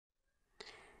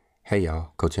Hey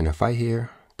y'all, Coach in the Fight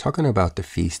here, talking about the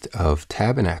Feast of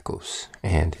Tabernacles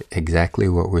and exactly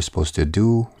what we're supposed to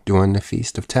do during the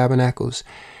Feast of Tabernacles.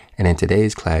 And in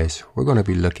today's class, we're going to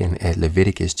be looking at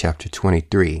Leviticus chapter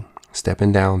 23,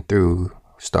 stepping down through,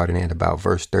 starting at about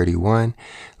verse 31,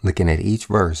 looking at each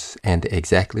verse and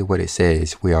exactly what it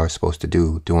says we are supposed to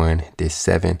do during this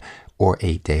 7 or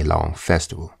 8 day long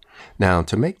festival. Now,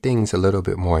 to make things a little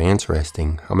bit more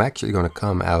interesting, I'm actually going to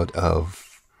come out of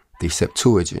the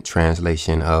Septuagint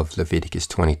translation of Leviticus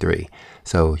 23.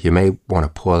 So you may want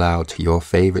to pull out your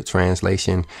favorite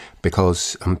translation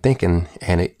because I'm thinking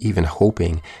and even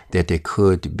hoping that there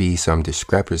could be some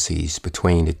discrepancies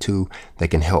between the two that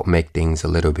can help make things a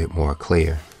little bit more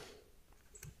clear.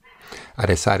 I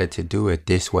decided to do it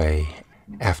this way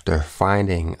after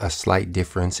finding a slight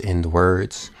difference in the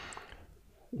words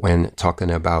when talking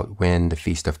about when the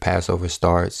Feast of Passover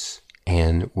starts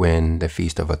and when the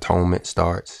Feast of Atonement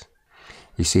starts.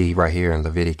 You see right here in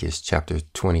Leviticus chapter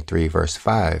 23, verse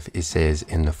 5, it says,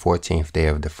 in the 14th day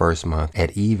of the first month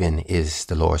at even is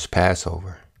the Lord's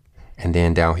Passover. And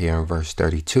then down here in verse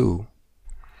 32,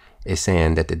 it's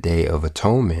saying that the Day of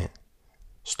Atonement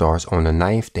starts on the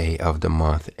 9th day of the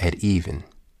month at even.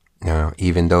 Now,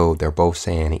 even though they're both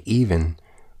saying even,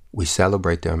 we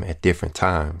celebrate them at different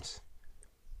times,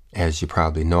 as you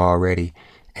probably know already.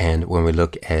 And when we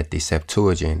look at the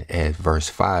Septuagint at verse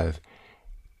 5,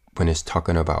 when it's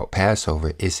talking about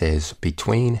Passover, it says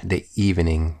between the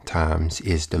evening times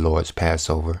is the Lord's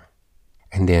Passover.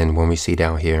 And then when we see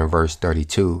down here in verse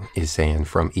 32, it's saying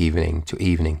from evening to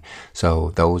evening.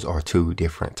 So those are two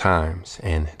different times,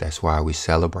 and that's why we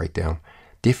celebrate them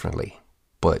differently.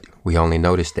 But we only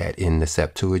notice that in the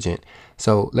Septuagint.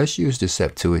 So let's use the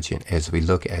Septuagint as we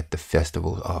look at the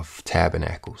Festival of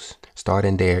Tabernacles.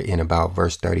 Starting there in about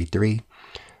verse 33.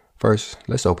 First,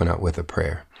 let's open up with a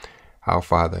prayer. Our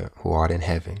Father, who art in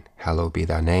heaven, hallowed be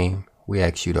thy name. We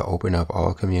ask you to open up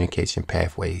all communication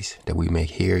pathways that we may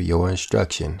hear your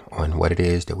instruction on what it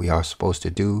is that we are supposed to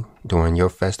do during your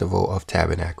Festival of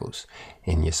Tabernacles.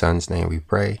 In your Son's name we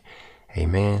pray.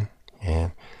 Amen.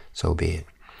 And so be it.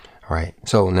 All right.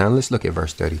 So now let's look at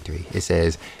verse 33. It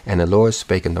says, and the Lord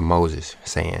spake unto Moses,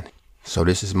 saying, so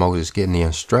this is Moses getting the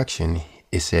instruction.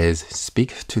 It says,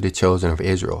 speak to the children of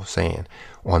Israel, saying,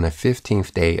 on the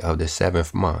 15th day of the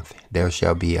 7th month, there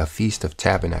shall be a Feast of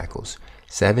Tabernacles,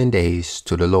 7 days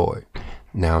to the Lord.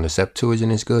 Now, the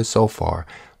Septuagint is good so far,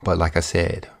 but like I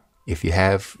said, if you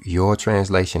have your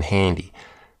translation handy,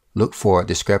 look for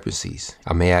discrepancies.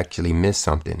 I may actually miss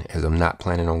something as I'm not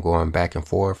planning on going back and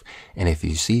forth. And if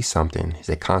you see something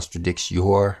that contradicts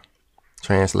your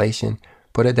translation,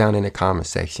 put it down in the comment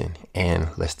section and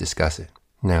let's discuss it.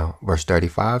 Now, verse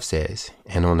 35 says,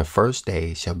 and on the first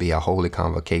day shall be a holy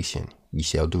convocation. Ye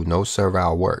shall do no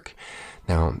servile work.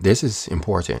 Now, this is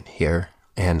important here.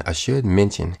 And I should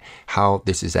mention how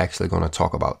this is actually going to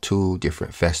talk about two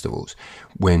different festivals.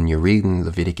 When you're reading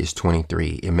Leviticus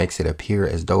 23, it makes it appear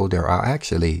as though there are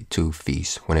actually two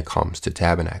feasts when it comes to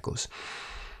tabernacles.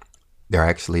 They're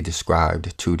actually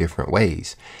described two different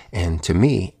ways. And to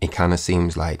me, it kind of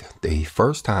seems like the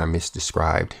first time it's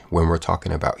described when we're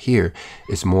talking about here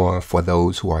is more for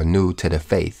those who are new to the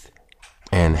faith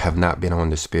and have not been on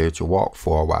the spiritual walk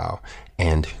for a while.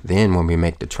 And then when we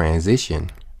make the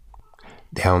transition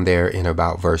down there in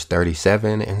about verse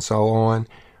 37 and so on,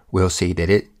 we'll see that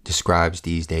it describes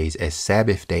these days as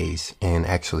Sabbath days and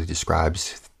actually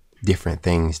describes different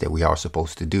things that we are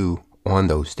supposed to do on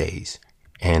those days.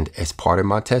 And as part of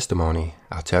my testimony,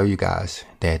 I'll tell you guys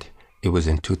that it was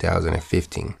in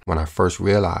 2015 when I first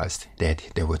realized that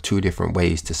there were two different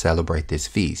ways to celebrate this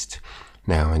feast.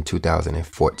 Now in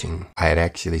 2014, I had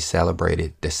actually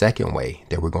celebrated the second way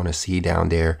that we're going to see down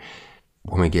there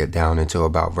when we get down into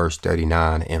about verse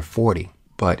 39 and 40.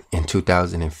 But in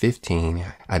 2015,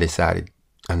 I decided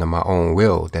under my own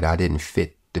will that I didn't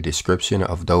fit the description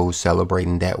of those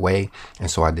celebrating that way. And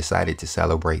so I decided to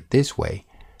celebrate this way,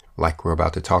 like we're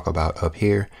about to talk about up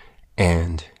here.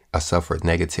 And I suffered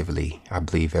negatively, I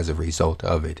believe, as a result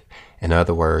of it. In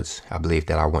other words, I believe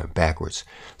that I went backwards.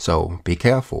 So be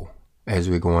careful as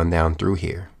we're going down through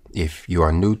here. If you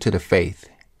are new to the faith,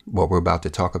 what we're about to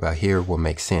talk about here will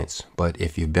make sense. But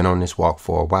if you've been on this walk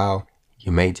for a while,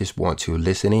 you may just want to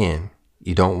listen in.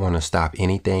 You don't want to stop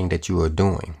anything that you are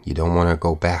doing. You don't want to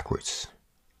go backwards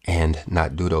and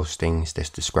not do those things that's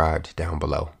described down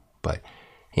below. But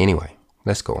anyway,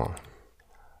 let's go on.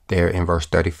 There in verse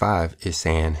 35 is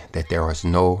saying that there is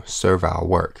no servile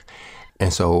work.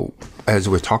 And so as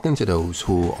we're talking to those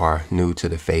who are new to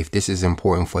the faith, this is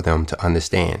important for them to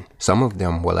understand. Some of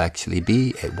them will actually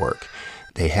be at work.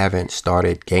 they haven't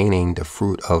started gaining the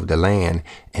fruit of the land,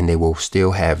 and they will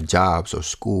still have jobs or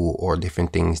school or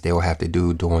different things they'll have to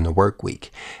do during the work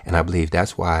week. And I believe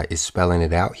that's why it's spelling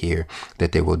it out here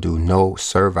that they will do no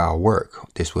servile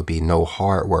work. This would be no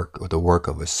hard work or the work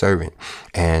of a servant.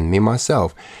 And me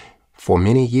myself, for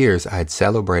many years, I had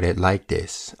celebrated like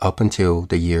this up until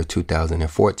the year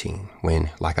 2014, when,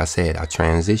 like I said, I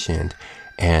transitioned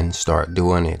and start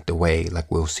doing it the way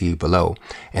like we'll see below.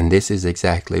 And this is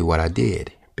exactly what I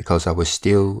did, because I was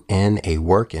still in a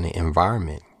working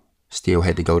environment, still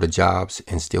had to go to jobs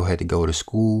and still had to go to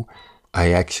school.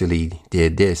 I actually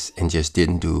did this and just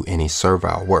didn't do any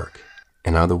servile work.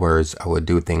 In other words, I would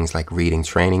do things like reading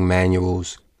training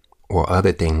manuals or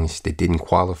other things that didn't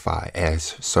qualify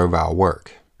as servile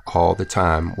work all the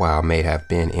time, while I may have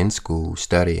been in school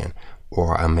studying,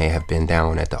 or I may have been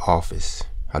down at the office.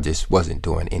 I just wasn't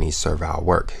doing any servile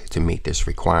work to meet this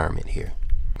requirement here.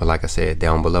 But like I said,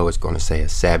 down below it's going to say a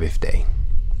Sabbath day,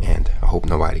 and I hope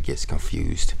nobody gets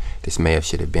confused. This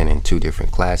should have been in 2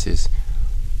 different classes,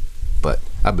 but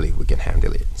I believe we can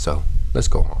handle it. So let's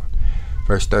go on.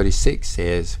 Verse 36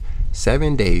 says,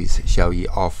 7 days shall ye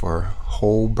offer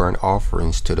whole burnt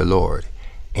offerings to the Lord,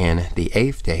 and the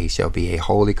 8th day shall be a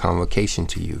holy convocation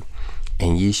to you,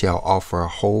 and ye shall offer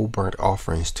whole burnt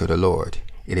offerings to the Lord.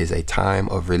 It is a time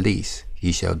of release.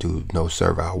 Ye shall do no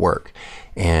servile work.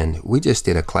 And we just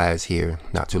did a class here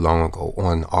not too long ago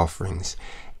on offerings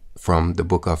from the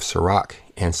book of Sirach,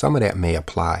 and some of that may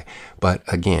apply. But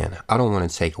again, I don't want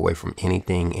to take away from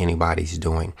anything anybody's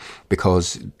doing,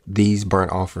 because these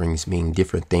burnt offerings mean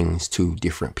different things to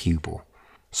different people.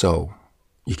 So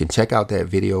you can check out that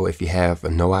video if you have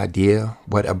no idea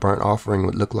what a burnt offering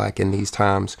would look like in these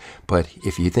times. But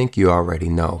if you think you already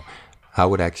know, I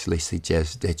would actually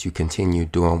suggest that you continue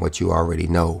doing what you already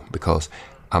know, because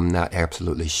I'm not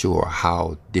absolutely sure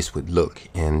how this would look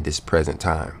in this present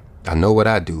time. I know what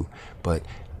I do, but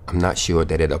I'm not sure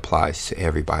that it applies to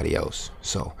everybody else.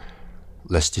 So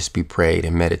let's just be prayed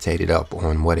and meditated up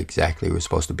on what exactly we're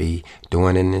supposed to be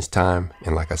doing in this time.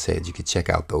 And like I said, you can check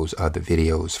out those other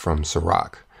videos from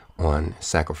Sirach on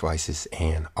sacrifices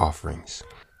and offerings.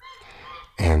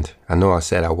 And I know I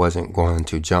said I wasn't going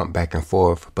to jump back and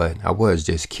forth, but I was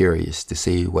just curious to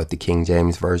see what the King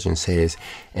James Version says.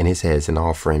 And it says an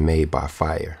offering made by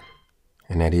fire.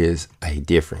 And that is a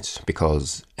difference,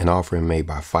 because an offering made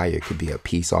by fire could be a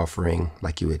peace offering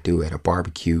like you would do at a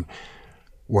barbecue,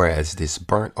 whereas this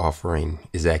burnt offering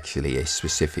is actually a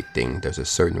specific thing. There's a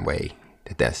certain way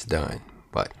that that's done.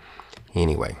 But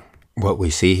anyway, what we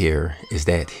see here is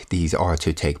that these are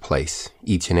to take place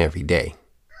each and every day,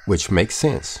 which makes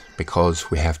sense because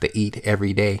we have to eat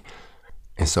every day.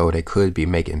 And so they could be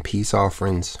making peace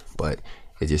offerings, but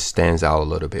it just stands out a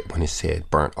little bit when it said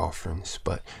burnt offerings.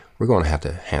 But we're going to have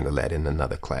to handle that in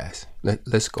another class.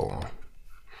 Let's go on.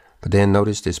 But then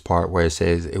notice this part where it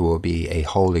says it will be a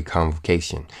holy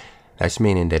convocation. That's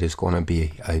meaning that it's going to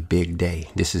be a big day.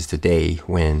 This is the day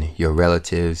when your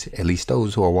relatives, at least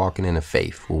those who are walking in the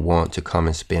faith, will want to come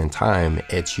and spend time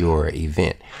at your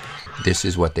event. This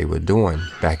is what they were doing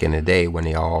back in the day when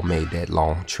they all made that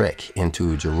long trek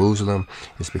into Jerusalem.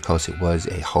 It's because it was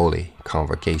a holy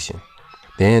convocation.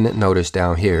 Then notice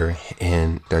down here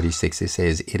in 36, it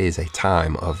says it is a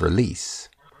time of release.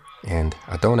 And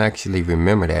I don't actually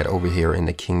remember that over here in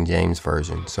the King James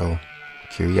Version. So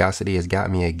curiosity has got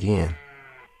me again.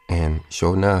 And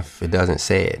sure enough, it doesn't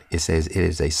say it. It says it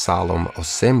is a solemn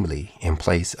assembly in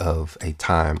place of a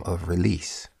time of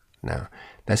release. Now,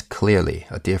 that's clearly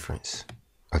a difference.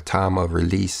 A time of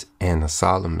release and a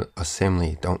solemn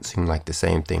assembly don't seem like the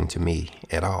same thing to me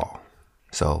at all.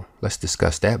 So let's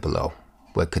discuss that below.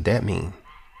 What could that mean?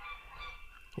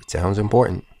 It sounds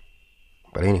important.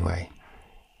 But anyway,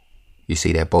 you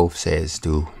see that both says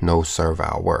do no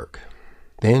servile work.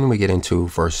 Then we get into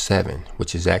verse 7,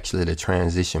 which is actually the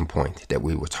transition point that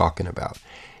we were talking about.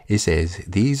 It says,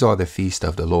 these are the feast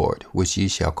of the Lord, which ye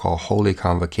shall call holy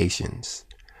convocations,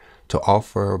 to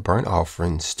offer burnt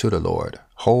offerings to the Lord,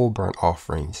 whole burnt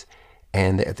offerings,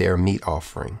 and their meat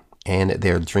offering, and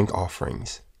their drink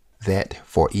offerings, that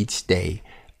for each day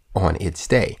on its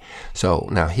day. So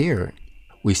now here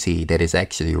we see that it's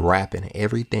actually wrapping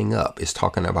everything up. It's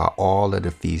talking about all of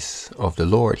the feasts of the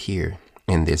Lord here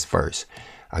in this verse.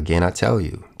 Again, I tell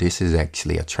you, this is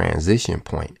actually a transition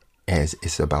point, as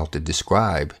it's about to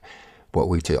describe what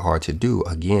we are to do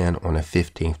again on the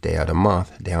 15th day of the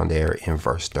month down there in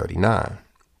verse 39.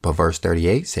 But verse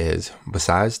 38 says,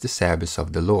 besides the Sabbaths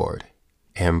of the Lord,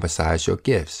 and besides your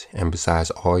gifts, and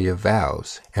besides all your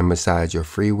vows, and besides your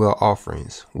freewill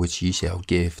offerings, which ye shall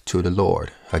give to the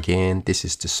Lord. Again, this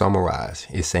is to summarize.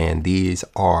 It's saying these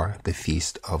are the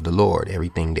feast of the Lord.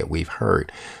 Everything that we've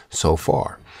heard so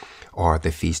far are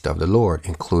the feast of the Lord,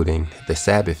 including the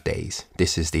Sabbath days.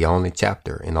 This is the only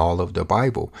chapter in all of the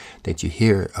Bible that you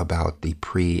hear about the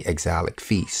pre-exilic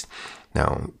feast.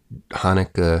 Now,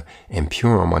 Hanukkah and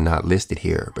Purim are not listed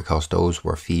here because those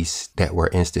were feasts that were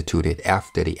instituted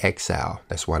after the exile.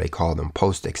 That's why they call them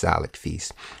post-exilic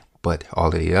feasts. But all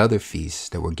of the other feasts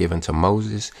that were given to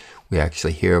Moses, we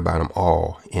actually hear about them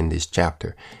all in this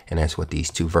chapter. And that's what these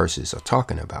two verses are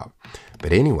talking about.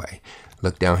 But anyway,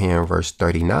 look down here in verse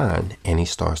 39, and he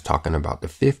starts talking about the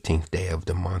 15th day of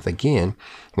the month again,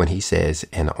 when he says,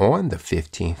 and on the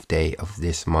 15th day of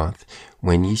this month,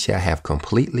 when ye shall have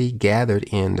completely gathered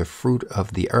in the fruit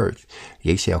of the earth,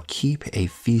 ye shall keep a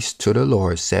feast to the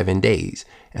Lord 7 days.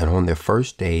 And on the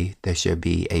first day there shall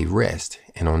be a rest,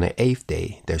 and on the 8th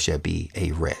day there shall be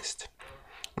a rest.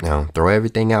 Now, throw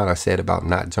everything out I said about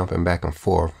not jumping back and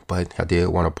forth, but I did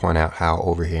want to point out how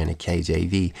over here in the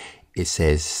KJV, it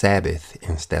says Sabbath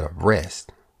instead of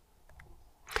rest.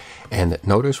 And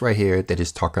notice right here that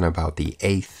it's talking about the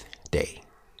 8th day.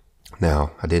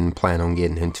 Now, I didn't plan on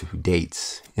getting into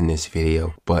dates in this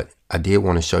video, but I did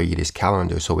want to show you this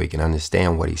calendar so we can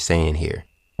understand what he's saying here.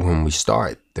 When we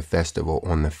start the festival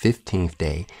on the 15th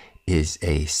day is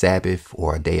a Sabbath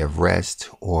or a day of rest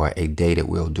or a day that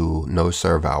we'll do no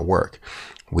servile work.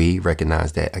 We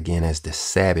recognize that again as the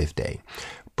Sabbath day.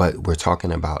 But we're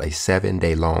talking about a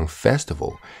 7-day long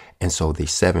festival. And so the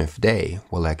 7th day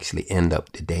will actually end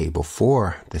up the day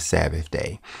before the Sabbath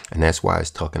day. And that's why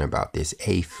it's talking about this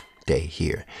 8th day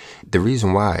here. The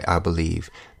reason why I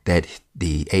believe that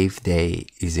the 8th day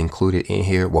is included in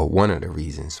here, well, one of the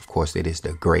reasons, of course, it is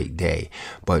the great day.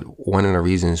 But one of the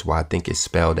reasons why I think it's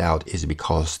spelled out is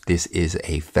because this is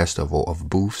a festival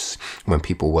of booths when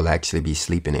people will actually be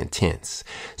sleeping in tents.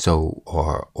 So,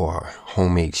 or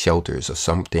homemade shelters or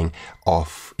something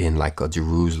off in like a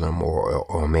Jerusalem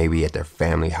or maybe at their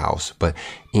family house. But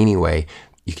anyway,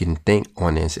 you can think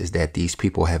on this is that these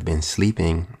people have been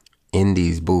sleeping in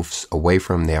these booths away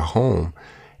from their home.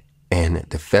 And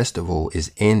the festival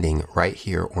is ending right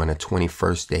here on the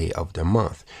 21st day of the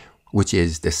month, which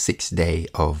is the 6th day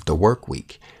of the work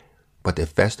week. But the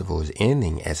festival is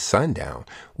ending at sundown,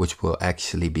 which will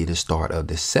actually be the start of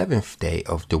the 7th day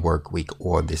of the work week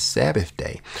or the Sabbath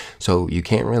day. So you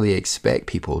can't really expect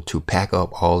people to pack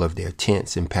up all of their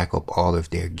tents and pack up all of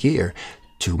their gear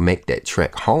to make that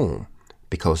trek home,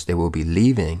 because they will be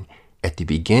leaving at the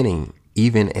beginning,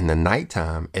 even in the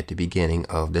nighttime at the beginning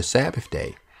of the Sabbath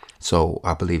day. So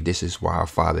I believe this is why our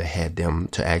Father had them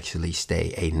to actually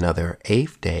stay another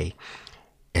 8th day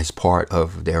as part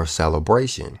of their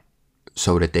celebration,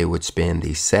 so that they would spend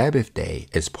the Sabbath day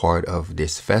as part of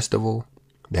this festival,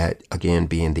 that again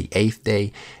being the 8th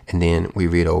day. And then we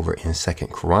read over in 2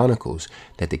 Chronicles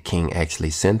that the king actually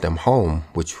sent them home,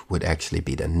 which would actually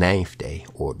be the 9th day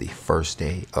or the first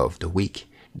day of the week.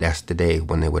 That's the day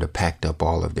when they would have packed up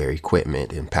all of their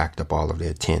equipment and packed up all of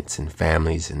their tents and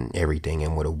families and everything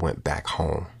and would have went back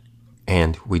home.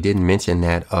 And we didn't mention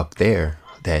that up there,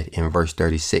 that in verse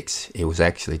 36, it was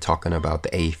actually talking about the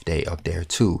 8th day up there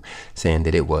too, saying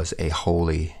that it was a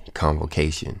holy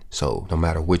convocation. So no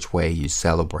matter which way you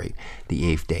celebrate,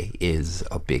 the 8th day is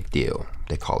a big deal.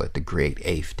 They call it the great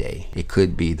 8th day. It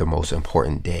could be the most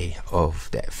important day of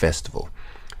that festival.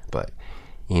 But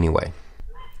anyway,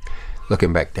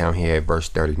 looking back down here at verse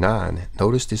 39,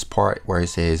 notice this part where it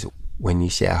says, when ye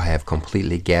shall have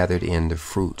completely gathered in the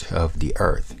fruit of the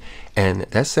earth. And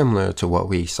that's similar to what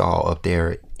we saw up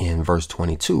there in verse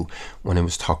 22, when it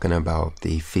was talking about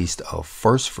the Feast of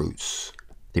First Fruits,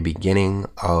 the beginning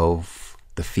of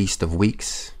the Feast of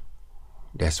Weeks.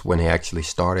 That's when they actually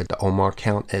started the Omer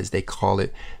count, as they call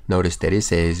it. Notice that it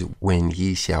says, when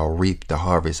ye shall reap the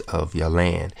harvest of your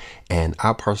land. And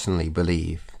I personally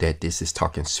believe that this is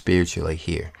talking spiritually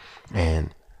here.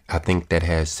 And I think that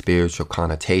has spiritual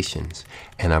connotations.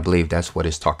 And I believe that's what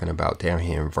it's talking about down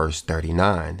here in verse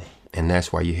 39. And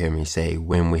that's why you hear me say,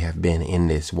 when we have been in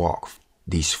this walk.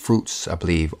 These fruits, I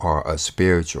believe, are a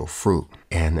spiritual fruit.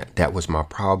 And that was my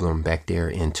problem back there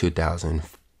in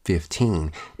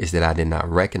 2015, is that I did not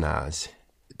recognize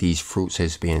these fruits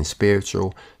as being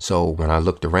spiritual. So when I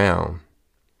looked around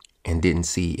and didn't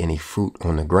see any fruit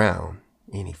on the ground,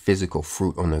 any physical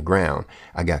fruit on the ground,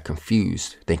 I got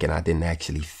confused, thinking I didn't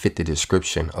actually fit the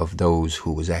description of those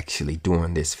who was actually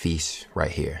doing this feast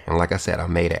right here. And like I said, I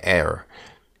made an error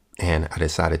And I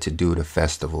decided to do the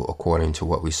festival according to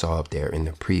what we saw up there in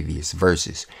the previous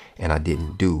verses. And I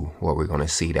didn't do what we're going to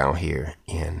see down here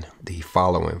in the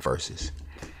following verses.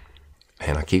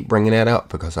 And I keep bringing that up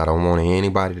because I don't want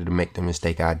anybody to make the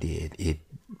mistake I did. It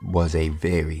was a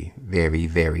very, very,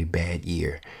 very bad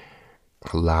year.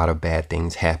 A lot of bad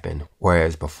things happened.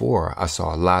 Whereas before, I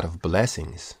saw a lot of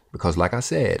blessings. Because like I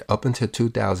said, up until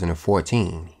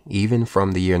 2014, even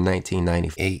from the year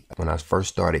 1998, when I first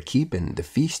started keeping the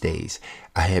feast days,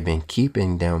 I had been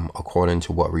keeping them according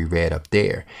to what we read up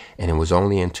there. And it was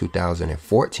only in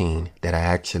 2014 that I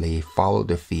actually followed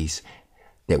the feast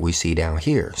that we see down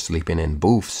here, sleeping in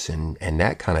booths and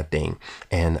that kind of thing.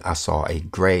 And I saw a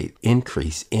great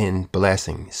increase in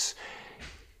blessings.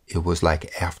 It was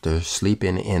like after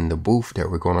sleeping in the booth that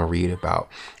we're going to read about,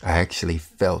 I actually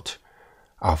felt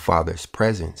our Father's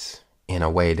presence in a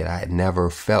way that I had never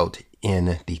felt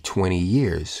in the 20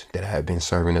 years that I had been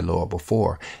serving the Lord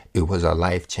before. It was a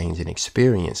life-changing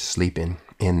experience sleeping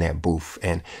in that booth.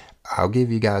 And I'll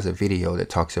give you guys a video that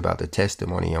talks about the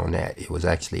testimony on that. It was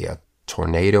actually a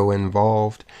tornado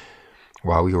involved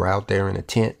while we were out there in a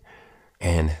tent.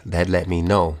 And that let me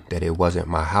know that it wasn't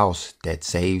my house that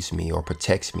saves me or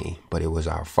protects me, but it was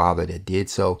our Father that did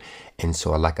so. And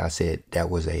so, like I said, that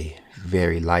was a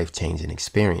very life-changing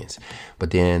experience.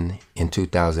 But then in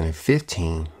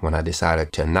 2015, when I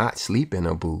decided to not sleep in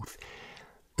a booth,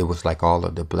 it was like all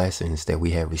of the blessings that we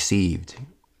had received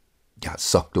got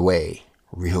sucked away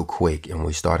real quick, and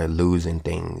we started losing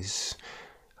things.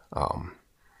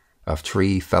 A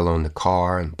tree fell on the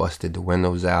car and busted the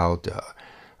windows out.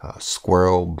 A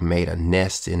squirrel made a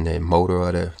nest in the motor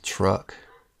of the truck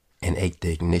and ate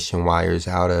the ignition wires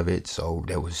out of it. So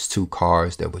there was 2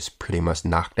 cars that was pretty much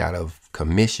knocked out of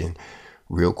commission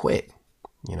real quick,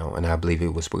 you know, and I believe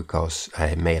it was because I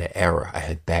had made an error. I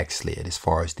had backslid as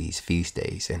far as these feast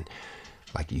days. And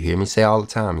like you hear me say all the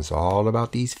time, it's all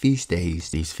about these feast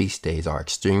days. These feast days are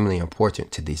extremely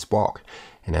important to this walk.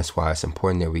 And that's why it's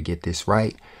important that we get this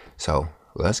right. So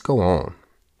let's go on.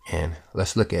 And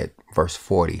let's look at verse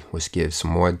 40, which gives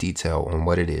some more detail on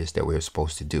what it is that we're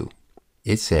supposed to do.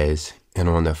 It says, "And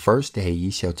on the first day ye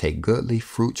shall take goodly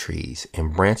fruit trees,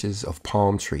 and branches of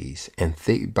palm trees, and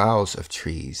thick boughs of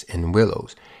trees, and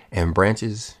willows, and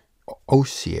branches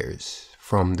osiers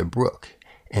from the brook,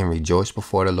 and rejoice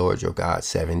before the Lord your God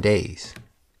 7 days."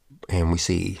 And we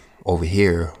see over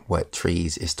here what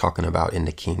trees is talking about in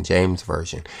the King James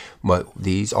Version. But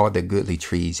these are the goodly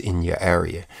trees in your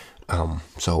area.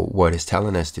 So what it's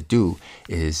telling us to do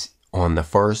is on the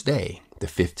first day, the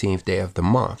 15th day of the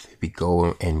month, we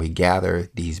go and we gather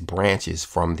these branches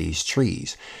from these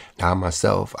trees. Now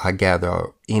myself, I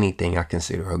gather anything I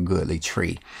consider a goodly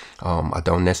tree. I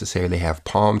don't necessarily have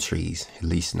palm trees, at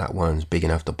least not ones big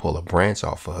enough to pull a branch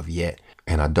off of yet.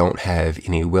 And I don't have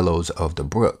any willows of the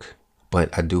brook, but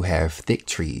I do have thick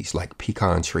trees like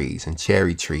pecan trees and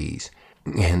cherry trees,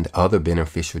 and other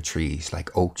beneficial trees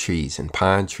like oak trees and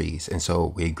pine trees. And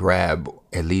so we grab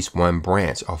at least one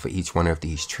branch off of each one of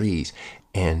these trees,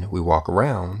 and we walk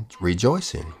around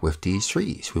rejoicing with these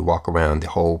trees. We walk around the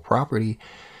whole property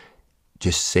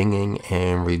just singing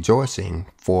and rejoicing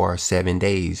for 7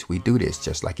 days. We do this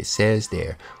just like it says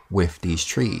there with these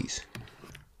trees.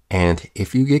 And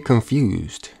if you get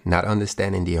confused, not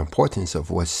understanding the importance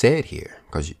of what's said here,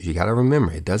 because you got to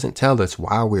remember, it doesn't tell us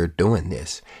why we're doing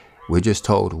this. We're just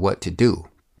told what to do.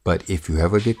 But if you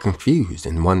ever get confused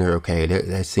and wonder, okay,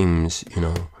 that seems,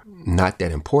 not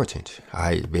that important,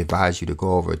 I advise you to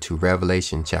go over to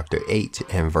Revelation chapter 8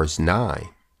 and verse 9,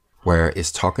 where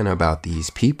it's talking about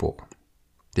these people,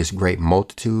 this great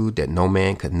multitude that no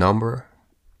man could number,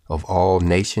 of all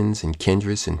nations and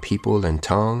kindreds and people and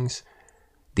tongues.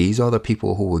 These are the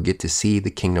people who will get to see the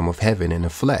kingdom of heaven in the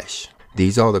flesh.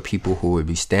 These are the people who will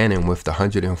be standing with the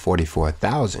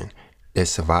 144,000 that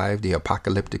survived the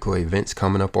apocalyptic events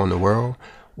coming up on the world.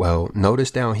 Well, notice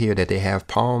down here that they have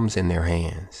palms in their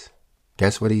hands.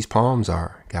 Guess what these palms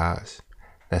are, guys?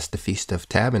 That's the Feast of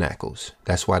Tabernacles.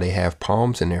 That's why they have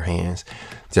palms in their hands.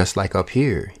 Just like up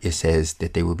here, it says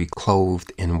that they will be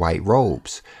clothed in white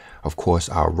robes. Of course,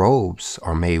 our robes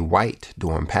are made white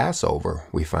during Passover,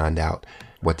 we find out.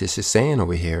 What this is saying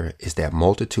over here is that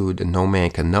multitude that no man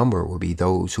can number will be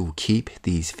those who keep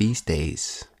these feast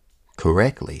days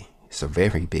correctly. It's a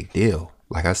very big deal.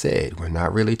 Like I said, we're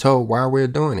not really told why we're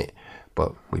doing it,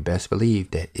 but we best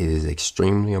believe that it is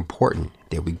extremely important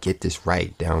that we get this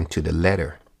right down to the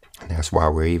letter. And that's why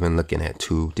we're even looking at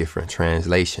 2 different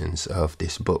translations of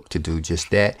this book to do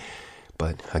just that.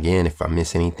 But again, if I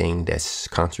miss anything that's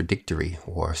contradictory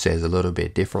or says a little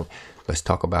bit different, let's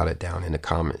talk about it down in the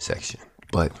comment section.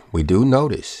 But we do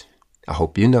notice I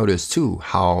hope you notice too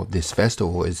how this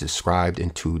festival is described in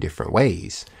two different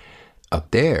ways.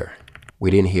 Up there, we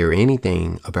didn't hear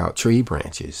anything about tree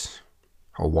branches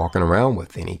or walking around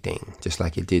with anything, just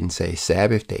like it didn't say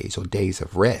Sabbath days or days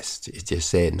of rest. It just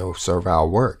said no servile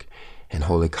work and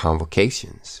holy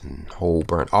convocations and whole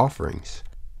burnt offerings.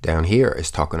 Down here, it's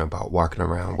talking about walking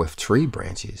around with tree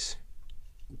branches,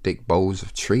 thick boughs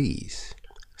of trees,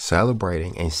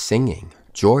 celebrating and singing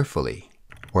joyfully.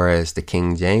 Whereas the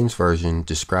King James Version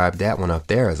described that one up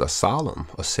there as a solemn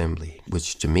assembly,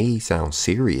 which to me sounds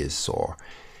serious or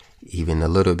even a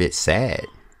little bit sad.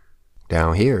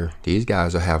 Down here, these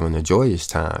guys are having a joyous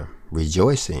time,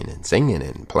 rejoicing and singing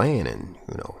and playing and,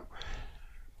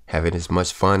 having as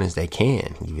much fun as they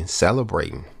can, even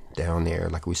celebrating down there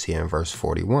like we see in verse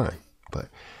 41. But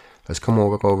let's come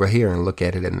over here and look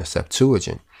at it in the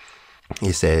Septuagint.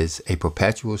 It says, a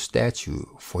perpetual statute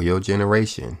for your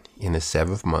generation, in the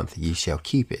 7th month ye shall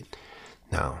keep it.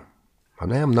 Now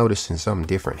I'm noticing something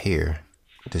different here.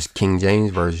 This King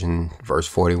James Version, verse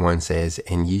 41 says,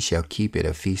 and ye shall keep it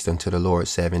a feast unto the Lord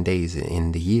 7 days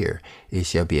in the year. It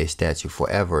shall be a statute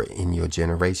forever in your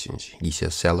generations. Ye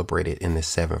shall celebrate it in the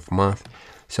 7th month.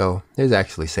 So there's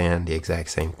actually saying the exact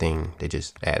same thing. They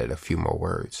just added a few more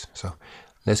words. So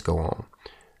let's go on.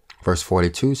 Verse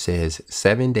 42 says,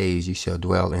 7 days you shall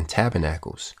dwell in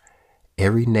tabernacles.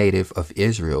 Every native of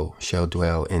Israel shall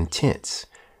dwell in tents.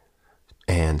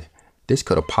 And this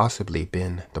could have possibly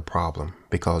been the problem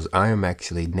because I am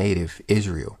actually native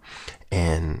Israel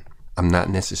and I'm not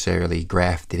necessarily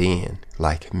grafted in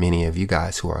like many of you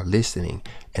guys who are listening.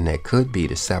 And that could be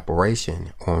the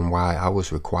separation on why I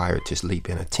was required to sleep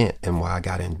in a tent and why I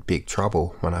got in big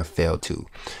trouble when I failed to.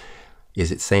 Is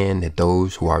it saying that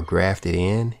those who are grafted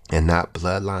in and not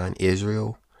bloodline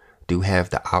Israel do have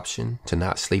the option to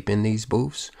not sleep in these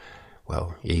booths?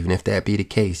 Well, even if that be the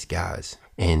case, guys,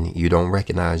 and you don't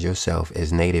recognize yourself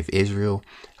as native Israel,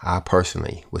 I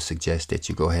personally would suggest that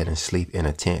you go ahead and sleep in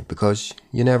a tent because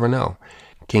you never know.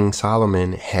 King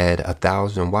Solomon had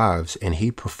 1,000 wives and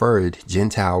he preferred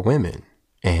Gentile women,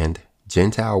 and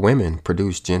Gentile women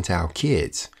produced Gentile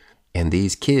kids, and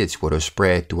these kids would have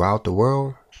spread throughout the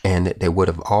world and they would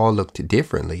have all looked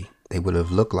differently. They would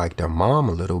have looked like their mom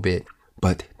a little bit,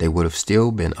 but they would have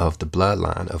still been of the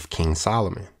bloodline of King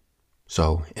Solomon.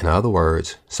 So, in other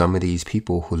words, some of these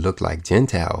people who look like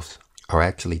Gentiles are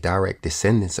actually direct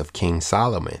descendants of King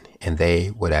Solomon, and they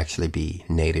would actually be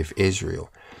native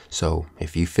Israel. So,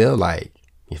 if you feel like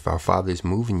if our Father is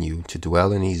moving you to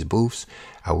dwell in these booths,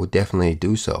 I would definitely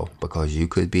do so because you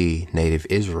could be native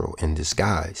Israel in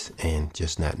disguise and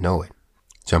just not know it.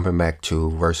 Jumping back to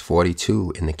verse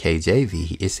 42 in the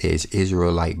KJV, it says,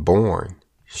 Israelite born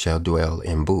shall dwell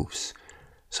in booths.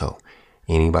 So,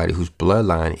 anybody whose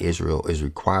bloodline Israel is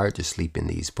required to sleep in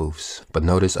these booths. But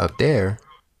notice up there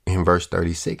in verse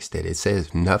 36 that it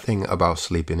says nothing about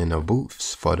sleeping in the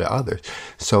booths for the others.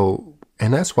 So,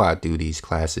 and that's why I do these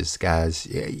classes, guys.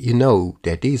 You know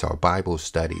that these are Bible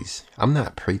studies. I'm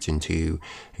not preaching to you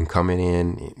and coming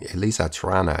in, at least I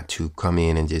try not to come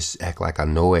in and just act like I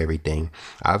know everything.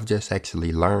 I've just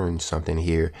actually learned something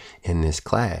here in this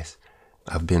class.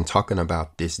 I've been talking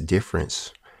about this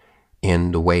difference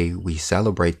in the way we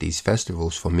celebrate these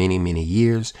festivals for many, many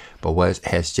years. But what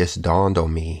has just dawned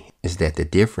on me is that the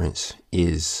difference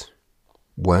is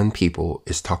one people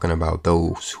is talking about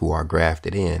those who are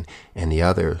grafted in, and the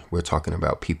other, we're talking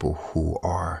about people who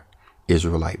are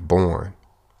Israelite born.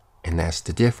 And that's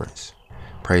the difference.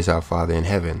 Praise our Father in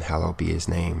heaven, hallowed be his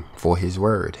name, for his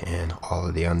word and all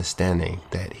of the understanding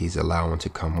that he's allowing to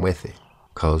come with it.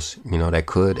 Because, that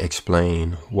could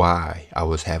explain why I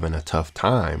was having a tough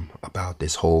time about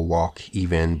this whole walk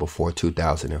even before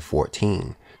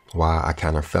 2014. Why I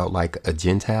kind of felt like a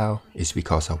Gentile is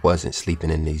because I wasn't sleeping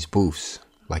in these booths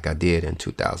like I did in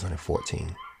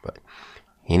 2014. But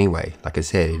anyway, like I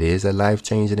said, it is a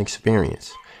life-changing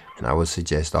experience. And I would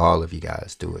suggest all of you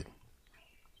guys do it.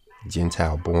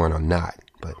 Gentile born or not.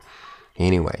 But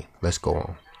anyway, let's go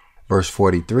on. Verse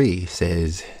 43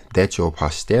 says, that your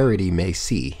posterity may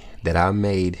see that I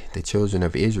made the children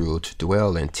of Israel to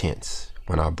dwell in tents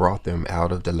when I brought them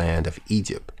out of the land of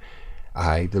Egypt.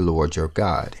 I, the Lord your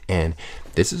God. And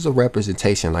this is a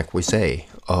representation, like we say,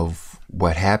 of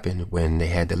what happened when they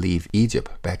had to leave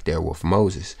Egypt back there with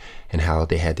Moses and how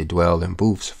they had to dwell in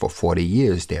booths for 40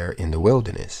 years there in the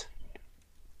wilderness.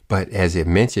 But as it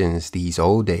mentions these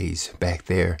old days back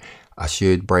there, I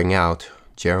should bring out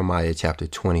Jeremiah chapter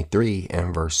 23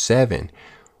 and verse 7,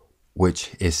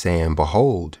 which is saying,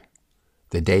 behold,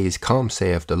 the days come,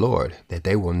 saith the Lord, that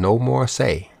they will no more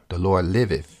say, the Lord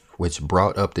liveth, which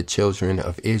brought up the children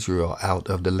of Israel out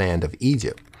of the land of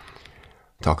Egypt.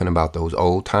 talking about those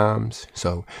old times.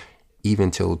 So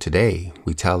even till today,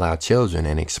 we tell our children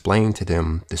and explain to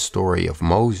them the story of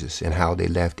Moses and how they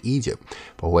left Egypt.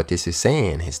 But what this is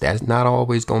saying is that's not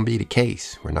always going to be the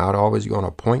case. We're not always going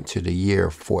to point to the year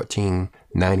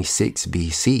 1496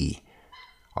 BC,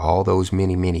 all those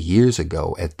many, many years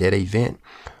ago at that event.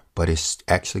 But it's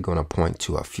actually going to point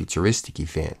to a futuristic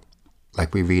event.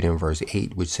 Like we read in verse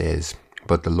 8, which says,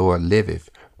 "But the Lord liveth,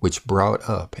 which brought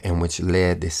up and which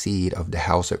led the seed of the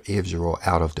house of Israel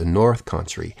out of the north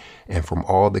country, and from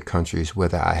all the countries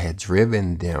whither I had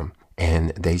driven them,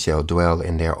 and they shall dwell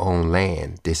in their own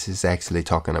land." This is actually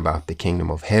talking about the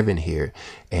kingdom of heaven here,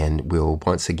 and we'll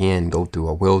once again go through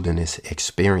a wilderness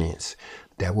experience.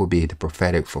 That will be the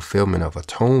prophetic fulfillment of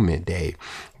Atonement Day,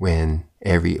 when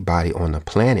everybody on the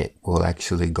planet will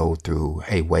actually go through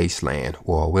a wasteland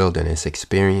or a wilderness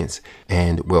experience,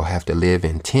 and we'll have to live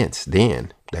in tents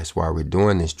then. That's why we're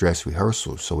doing this dress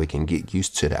rehearsal, so we can get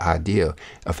used to the idea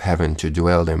of having to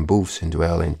dwell in booths and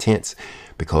dwell in tents,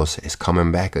 because it's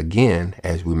coming back again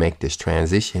as we make this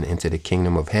transition into the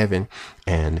kingdom of heaven.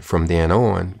 And from then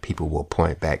on, people will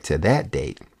point back to that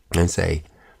date and say,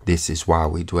 this is why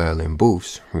we dwell in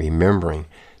booths, remembering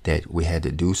that we had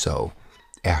to do so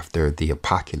after the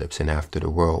apocalypse and after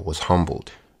the world was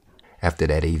humbled, after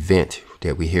that event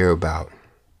that we hear about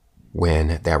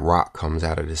when that rock comes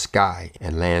out of the sky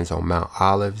and lands on Mount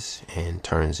Olives and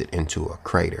turns it into a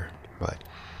crater. But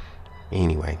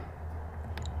anyway,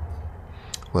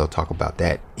 we'll talk about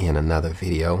that in another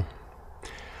video.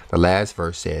 The last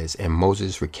verse says, "And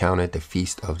Moses recounted the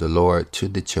feast of the Lord to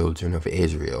the children of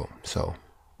Israel." So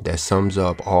that sums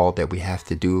up all that we have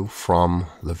to do from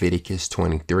Leviticus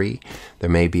 23. There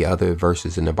may be other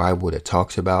verses in the Bible that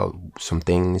talks about some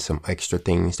things, some extra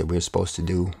things that we're supposed to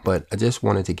do. But I just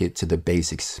wanted to get to the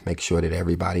basics, make sure that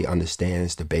everybody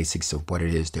understands the basics of what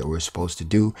it is that we're supposed to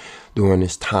do during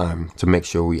this time, to make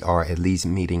sure we are at least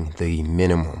meeting the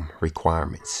minimum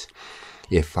requirements.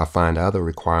 If I find other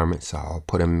requirements, I'll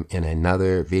put them in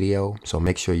another video. So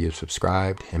make sure you're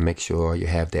subscribed and make sure you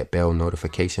have that bell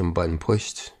notification button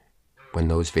pushed when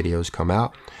those videos come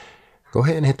out. Go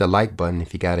ahead and hit the like button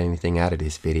if you got anything out of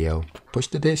this video. Push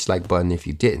the dislike button if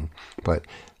you didn't. But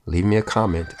leave me a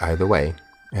comment either way.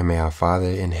 And may our Father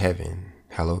in heaven,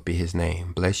 hallowed be his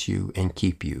name, bless you and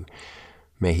keep you.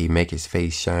 May he make his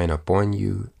face shine upon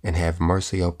you and have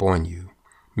mercy upon you.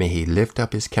 May he lift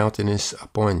up his countenance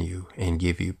upon you and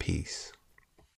give you peace.